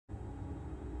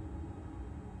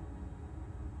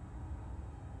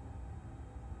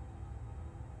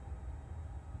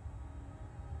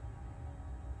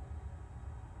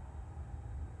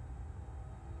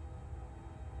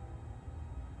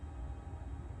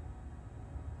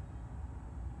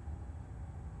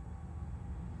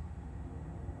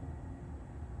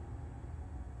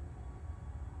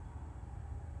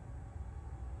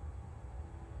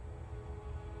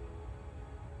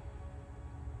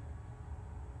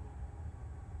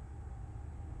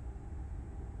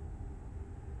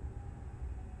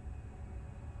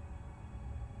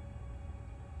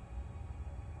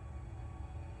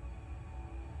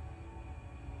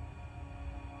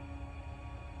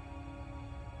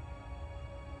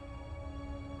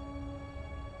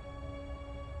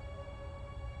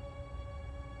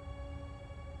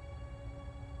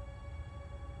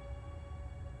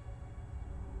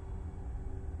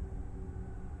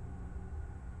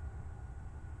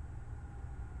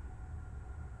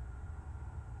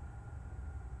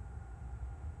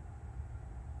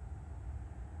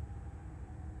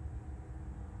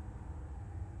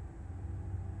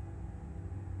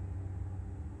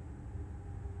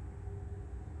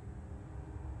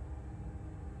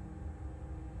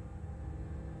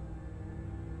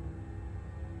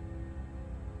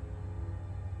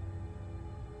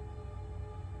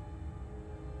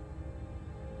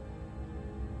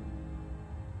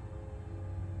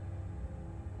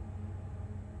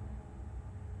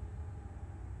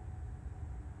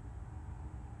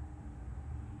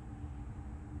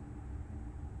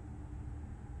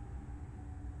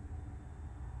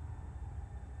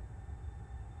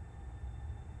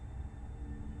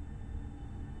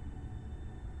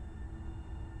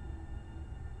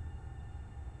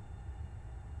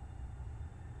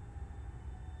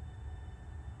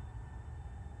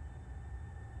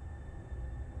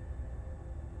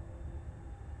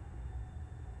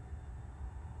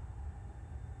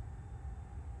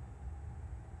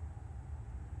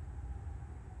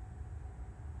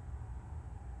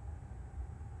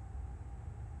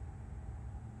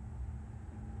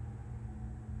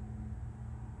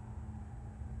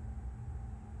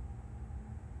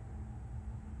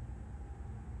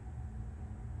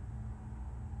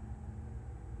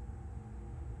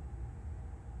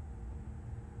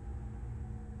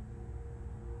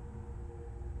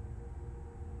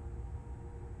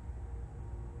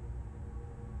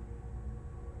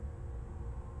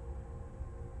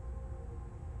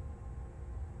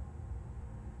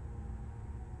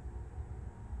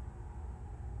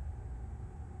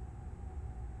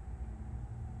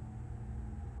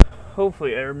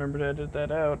hopefully I remember to edit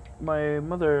that out. My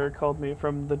mother called me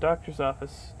from the doctor's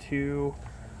office to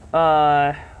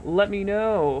let me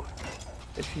know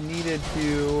that she needed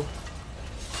to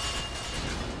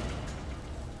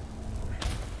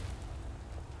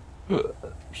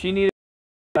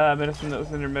medicine that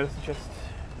was in her medicine chest,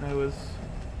 and I was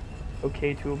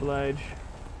okay to oblige.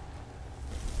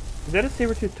 Is that a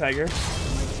saber-toothed tiger?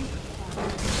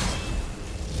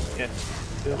 Yes.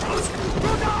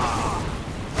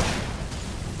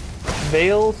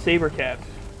 Vale Sabercat.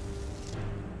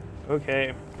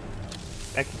 Okay.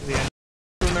 Back to the end.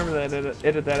 I remember that,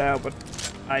 edit that out, but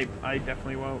I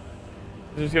definitely won't.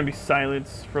 There's gonna be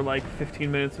silence for like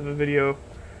 15 minutes of a video,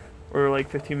 or like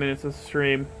 15 minutes of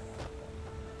stream.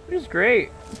 Which is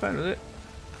great. I'm fine with it.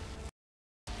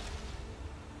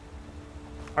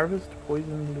 Harvest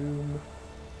Poison Bloom.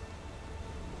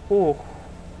 Oh.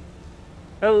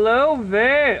 Hello,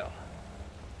 Vale!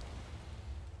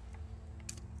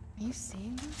 Are you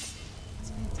seeing this? It's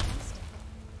fantastic.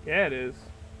 Yeah, it is.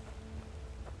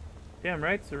 Damn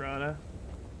right, Serana.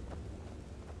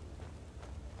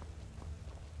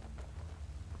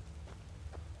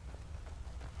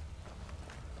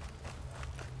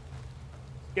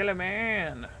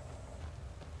 Skeleman!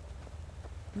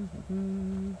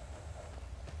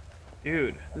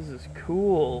 Dude, this is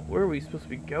cool. Where are we supposed to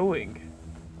be going?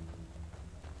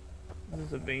 Is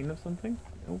this a vein of something?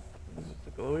 Nope. This is just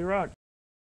a glowy rock.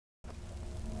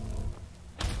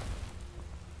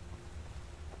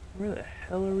 Where the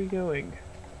hell are we going?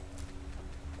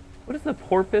 What is the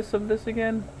purpose of this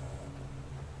again?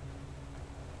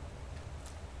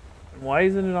 And why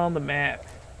isn't it on the map?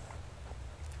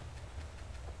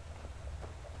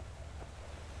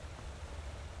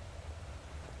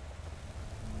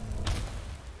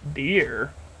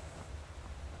 Deer?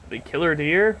 The killer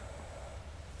deer?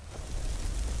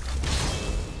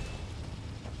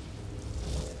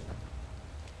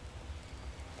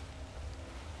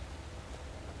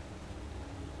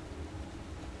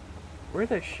 Where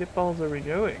the shitballs are we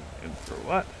going? And for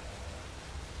what?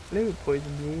 Hello,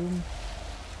 Poison Bloom.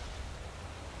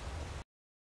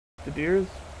 The deer's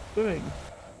swimming.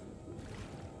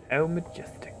 How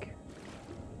majestic.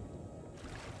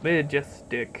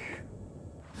 Majestic.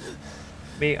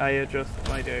 May I adjust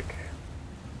my dick?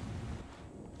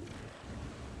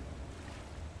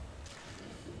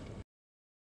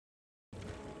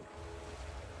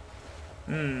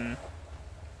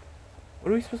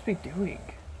 What are we supposed to be doing?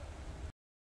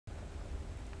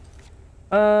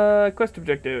 Quest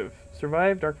objective.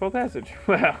 Survive Darkfall Passage.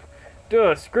 Wow.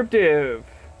 Descriptive.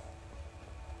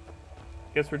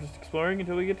 Guess we're just exploring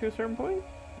until we get to a certain point?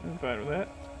 I'm fine with that.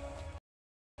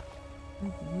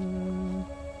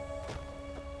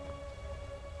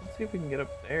 Let's see if we can get up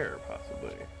there,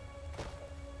 possibly.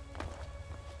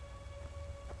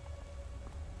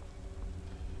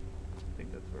 I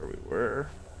think that's where we were.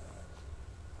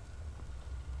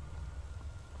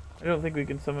 I don't think we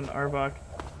can summon Arbok.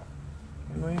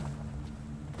 Can we?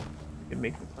 We can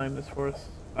make them climb this for us.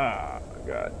 Ah,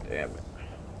 god damn it.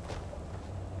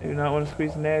 I do not want to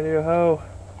squeeze an nail hoe.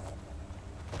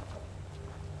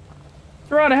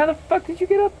 Serana, how the fuck did you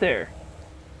get up there?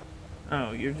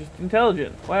 Oh, you're just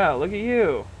intelligent. Wow, look at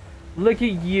you. Look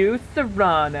at you,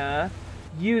 Serana,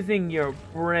 using your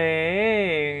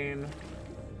brain.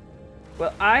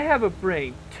 Well, I have a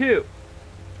brain, too.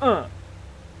 How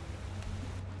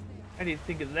do you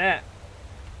think of that?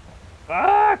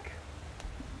 Fuck!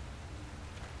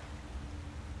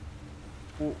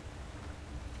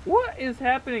 What is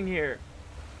happening here?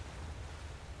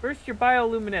 First, you're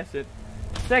bioluminescent.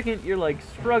 Second, you're like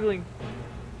struggling.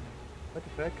 What the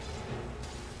fuck?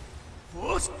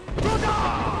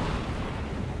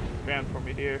 Ground for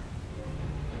me, dear.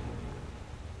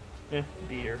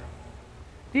 Dear.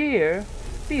 Dear,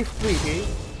 be sweetie.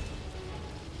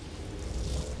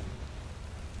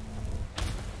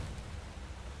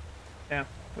 Yeah,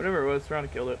 whatever it was,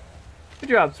 Serana killed it. Good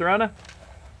job, Serana.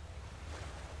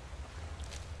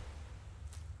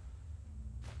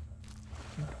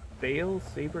 Vale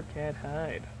Sabercat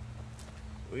hide.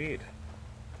 Sweet.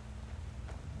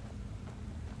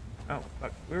 Oh,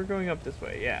 fuck. We were going up this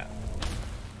way, yeah.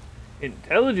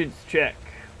 Intelligence check.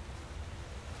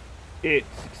 It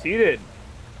succeeded.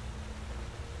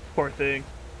 Poor thing.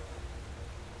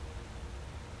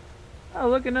 Oh,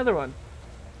 look, another one.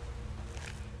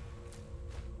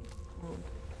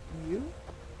 You?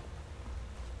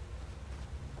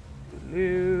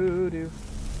 Doo-doo.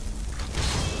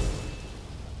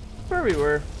 Where we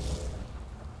were.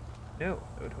 No,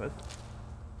 it wasn't.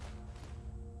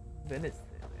 Venison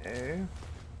there.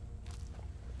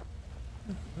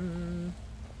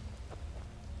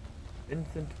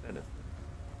 Vincent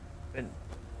Venison.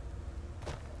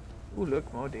 Ooh,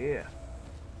 look, more deer.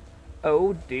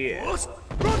 Oh dear.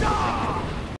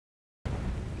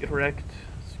 Get wrecked,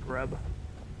 scrub.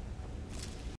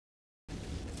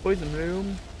 Poison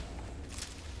room.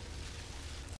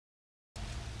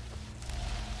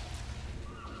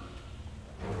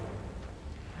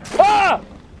 Ah!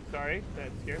 Sorry,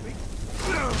 that scared me.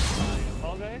 I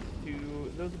apologize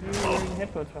to those of you wearing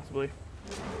headphones, possibly.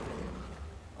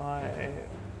 I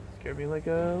scared me like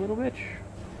a little bitch.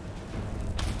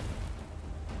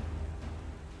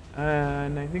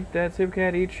 And I think that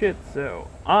Supercat eats shit, so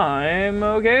I'm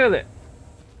okay with it.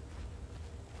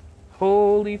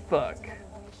 Holy fuck. Here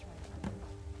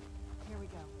we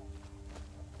go.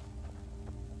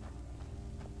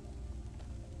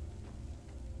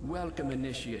 Welcome,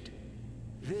 Initiate.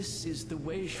 This is the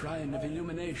Way Shrine of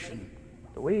Illumination.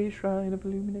 The Way Shrine of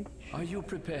Illumination. Are you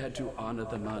prepared to honor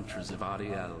the mantras of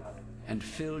Ariel and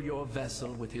fill your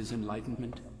vessel with his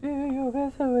enlightenment? Fill your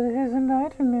vessel with his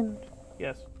enlightenment.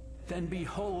 Yes. Then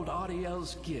behold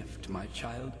Ariel's gift, my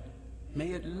child. May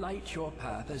it light your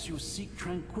path as you seek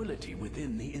tranquility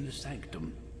within the inner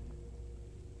sanctum.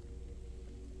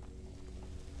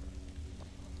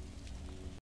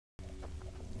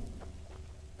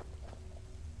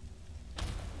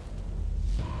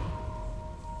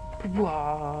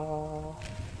 Wow.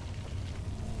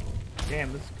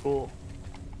 Damn, this is cool.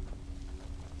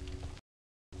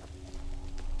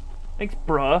 Thanks,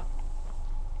 bruh.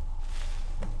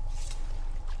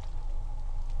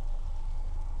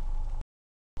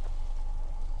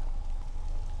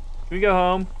 Can we go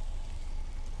home?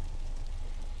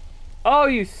 Oh,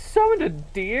 you summoned a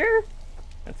deer?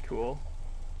 That's cool.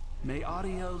 May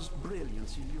Ariel's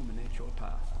brilliance illuminate your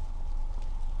path.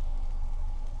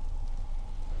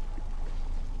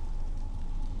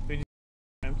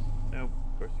 No, of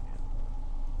course you can't.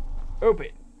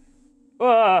 Open.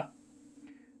 Ah!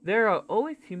 There are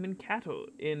always human cattle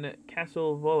in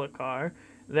Castle Volokar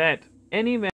that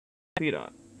any man can feed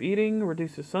on. Beating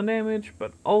reduces sun damage,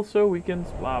 but also weakens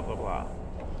blah blah blah.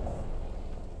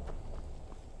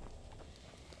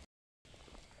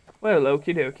 Well,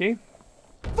 okie dokie.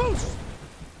 Boost!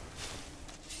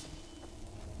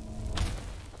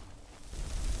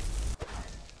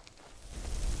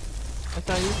 That's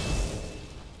not you.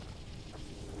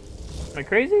 Am I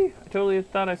crazy? I totally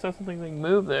thought I saw something like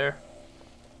move there.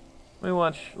 Let me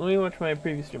watch my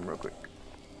previous stream real quick.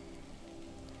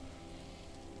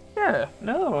 Yeah,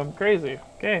 no, I'm crazy.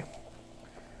 Okay.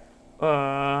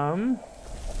 Wah!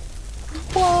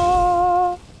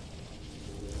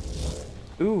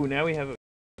 Ooh, now we have a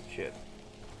shit.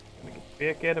 Let me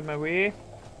get back out of my way.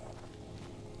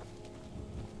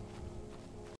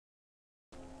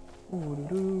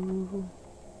 Ooh,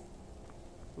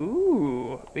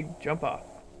 ooh, big jump off.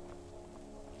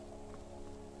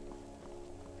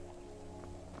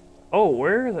 Oh,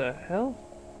 where the hell?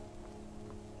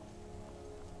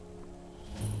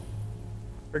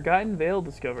 Forgotten Vale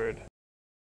discovered.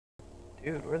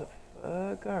 Dude, where the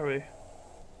fuck are we?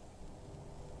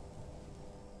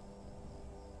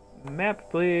 Map,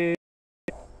 please.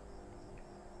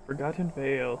 Forgotten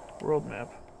Vale. World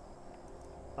map.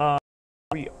 Are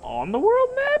we on the world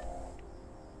map?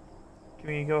 Can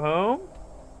we go home?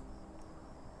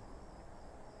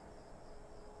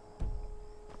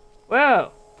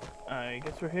 Well, I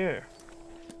guess we're here.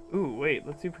 Ooh, wait,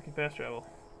 let's see if we can fast travel.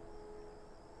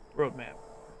 Road map.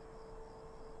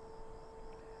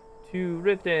 To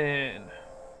Riften.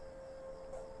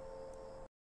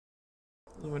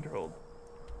 This is Winterhold.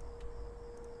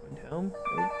 Windhelm?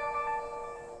 Wait.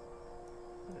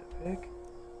 What the heck?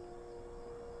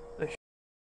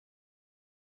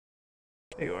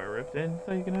 There you are, Riften.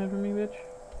 Thought you can hide from me, bitch?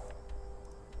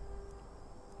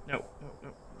 No, no, no.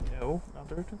 No, not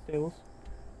the Riften Stables.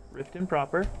 Riften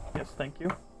proper. Yes, thank you.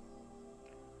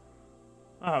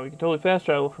 Ah, we can totally fast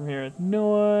travel from here.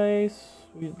 Nice.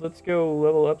 Let's go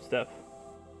level up stuff.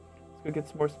 Let's go get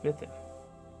some more smithing.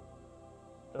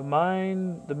 The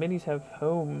minis have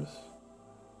homes.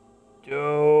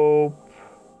 Dope.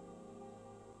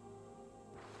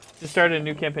 Just started a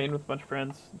new campaign with a bunch of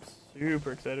friends. I'm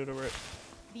super excited over it.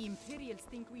 The Imperials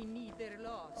think we need their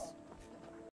laws.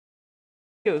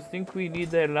 Imperials think we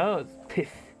need their laws.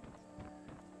 Piff.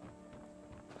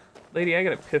 Lady, I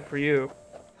got a piff for you.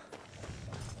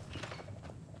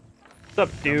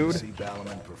 What's up, dude?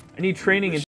 I need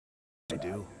training in... I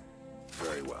do?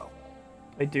 Very well.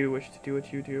 I do wish to do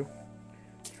what you do.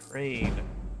 Train.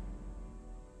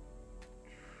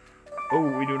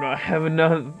 Oh, we do not have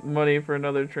enough money for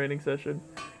another training session.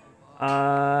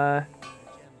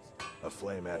 A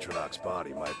flame Atronach's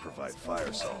body might provide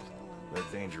fire salt. They're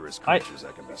dangerous I creatures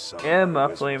that can be summoned am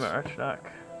by a flame wizards. archdok.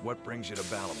 What brings you to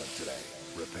Balamut today?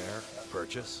 Repair?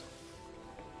 Purchase?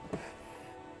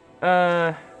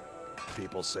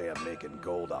 People say I'm making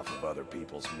gold off of other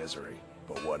people's misery,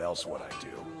 but what else would I do?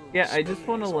 Yeah, I just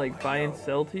want to Spades on like my buy and nose.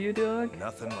 sell to you, dog.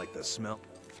 Nothing like the smell.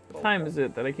 What time is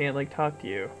it that I can't like talk to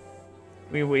you?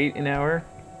 Can we wait an hour,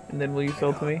 and then will you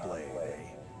sell to me? Blade,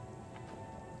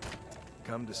 eh?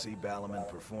 Come to see Balamut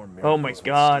perform Oh my miracles with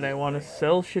god, I steel, want eh? to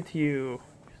sell shit to you.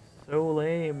 So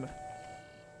lame.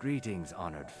 Greetings,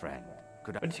 honored friend.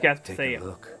 Could What you got to take say? a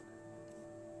look?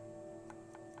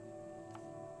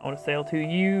 I want to sell to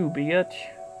you, bitch.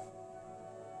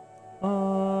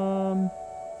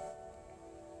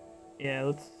 Yeah,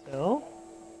 let's sell.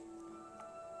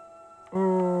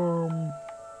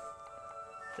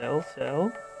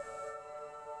 Sell.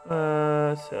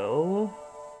 Sell.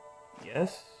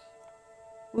 Yes.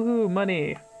 Woohoo,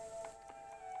 money.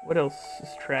 What else is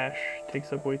trash?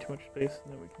 Takes up way too much space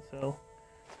and then we can sell.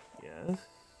 Yes.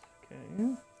 Okay.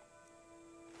 Yes.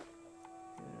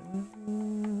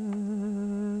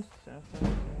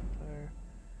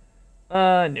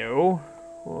 Sapphire. No.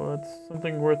 Well, it's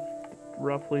something worth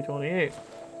roughly 28.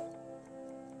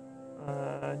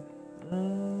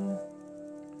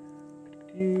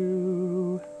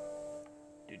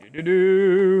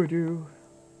 Do.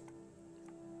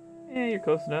 Yeah, you're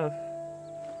close enough.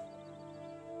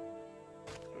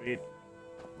 Sweet.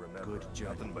 Remember, Good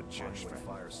journey, nothing but marsh genuine friend.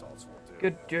 fire salts will do.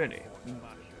 Good journey.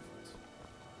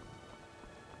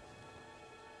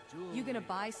 You gonna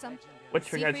buy some? What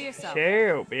you See got for to yourself.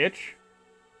 sell, bitch?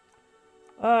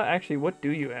 Actually, what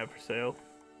do you have for sale?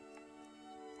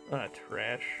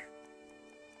 Trash.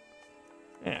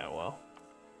 Yeah, well.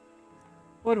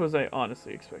 What was I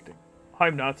honestly expecting?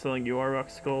 I'm not selling you our rock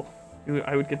skull.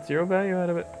 I would get 0 value out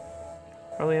of it.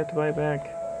 Probably have to buy it back.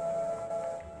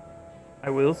 I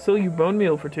will sell you bone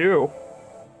meal for 2.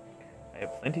 I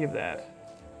have plenty of that.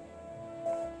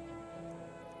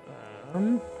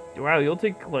 Wow, you'll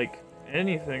take, like,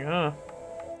 anything, huh?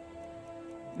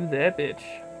 Do that, bitch.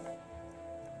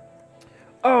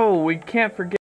 Oh, we can't forget.